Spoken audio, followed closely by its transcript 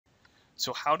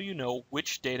So how do you know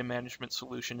which data management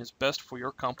solution is best for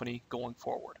your company going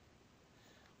forward?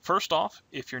 First off,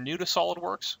 if you're new to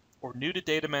SOLIDWORKS, or new to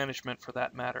data management for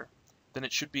that matter, then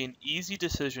it should be an easy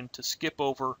decision to skip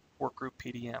over Workgroup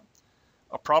PDM,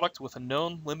 a product with a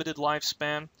known limited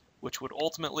lifespan, which would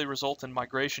ultimately result in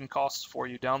migration costs for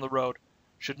you down the road,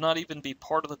 should not even be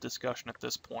part of the discussion at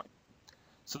this point.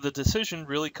 So the decision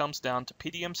really comes down to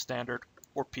PDM Standard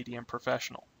or PDM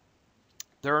Professional.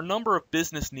 There are a number of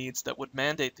business needs that would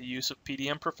mandate the use of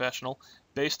PDM Professional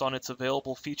based on its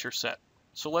available feature set.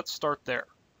 So let's start there.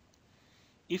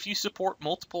 If you support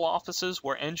multiple offices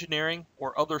where engineering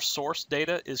or other source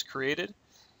data is created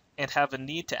and have a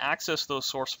need to access those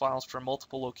source files from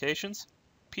multiple locations,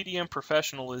 PDM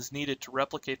Professional is needed to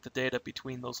replicate the data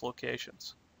between those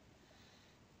locations.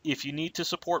 If you need to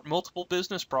support multiple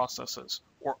business processes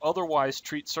or otherwise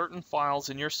treat certain files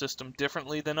in your system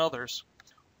differently than others,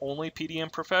 only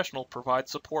PDM Professional provides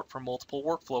support for multiple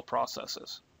workflow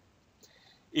processes.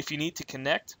 If you need to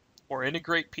connect or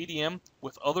integrate PDM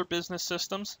with other business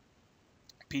systems,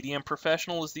 PDM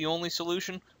Professional is the only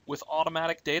solution with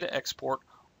automatic data export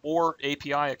or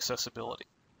API accessibility.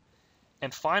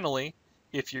 And finally,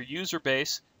 if your user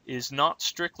base is not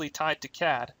strictly tied to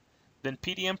CAD, then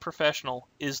PDM Professional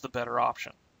is the better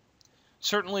option.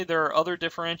 Certainly there are other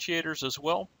differentiators as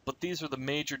well, but these are the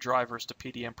major drivers to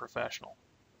PDM Professional.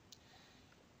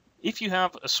 If you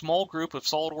have a small group of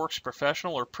SOLIDWORKS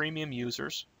Professional or Premium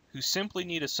users who simply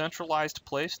need a centralized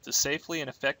place to safely and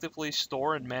effectively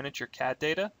store and manage your CAD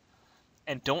data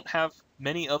and don't have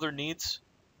many other needs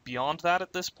beyond that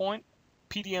at this point,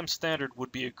 PDM Standard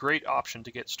would be a great option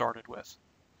to get started with.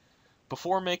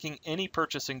 Before making any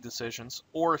purchasing decisions,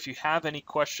 or if you have any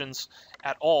questions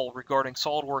at all regarding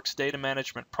SOLIDWORKS data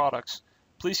management products,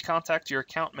 please contact your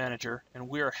account manager and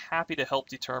we are happy to help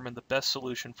determine the best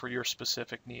solution for your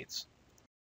specific needs.